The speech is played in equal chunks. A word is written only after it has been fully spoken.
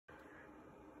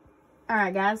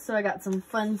Alright guys, so I got some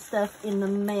fun stuff in the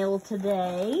mail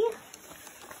today.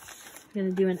 I'm going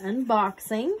to do an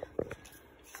unboxing.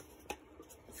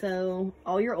 So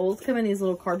all your oils come in these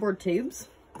little cardboard tubes.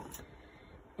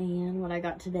 And what I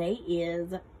got today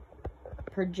is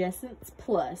Progescence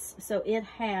Plus. So it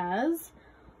has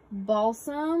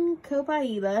balsam,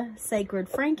 copaiba, sacred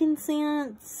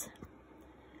frankincense,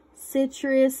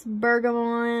 citrus,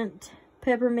 bergamot,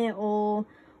 peppermint oil,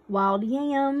 wild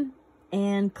yam,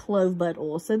 and clove bud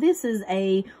oil. So this is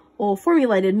a oil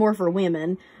formulated more for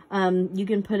women. You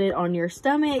can put it on your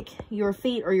stomach, your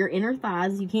feet, or your inner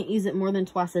thighs. You can't use it more than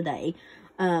twice a day.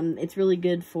 It's really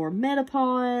good for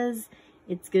menopause.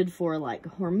 It's good for like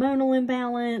hormonal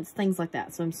imbalance, things like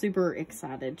that. So I'm super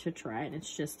excited to try it.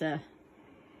 It's just a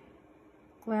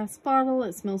glass bottle.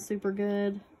 It smells super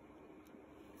good.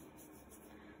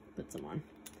 Put some on.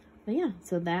 But yeah,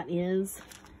 so that is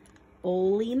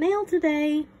Oly mail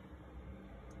today.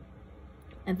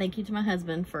 And thank you to my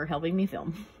husband for helping me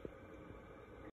film.